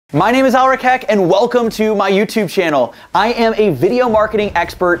My name is Aleric Heck and welcome to my YouTube channel. I am a video marketing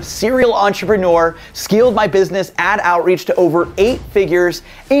expert, serial entrepreneur, scaled my business AdOutreach to over 8 figures,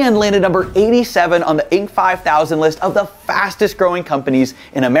 and landed number 87 on the Inc. 5000 list of the fastest growing companies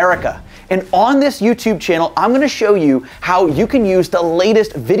in America. And on this YouTube channel, I'm gonna show you how you can use the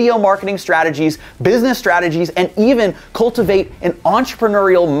latest video marketing strategies, business strategies, and even cultivate an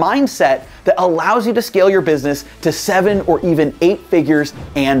entrepreneurial mindset that allows you to scale your business to 7 or even 8 figures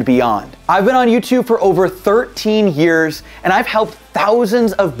and beyond. I've been on YouTube for over 13 years, and I've helped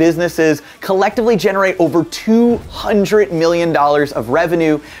thousands of businesses collectively generate over $200 million of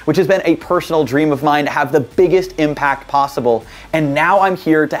revenue, which has been a personal dream of mine to have the biggest impact possible. And now I'm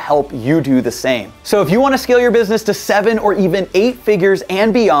here to help you do the same. So if you want to scale your business to 7 or even 8 figures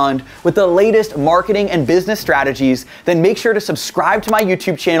and beyond with the latest marketing and business strategies, then make sure to subscribe to my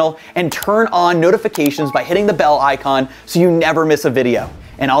YouTube channel and turn on notifications by hitting the bell icon so you never miss a video.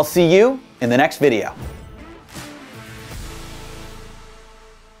 And I'll see you in the next video.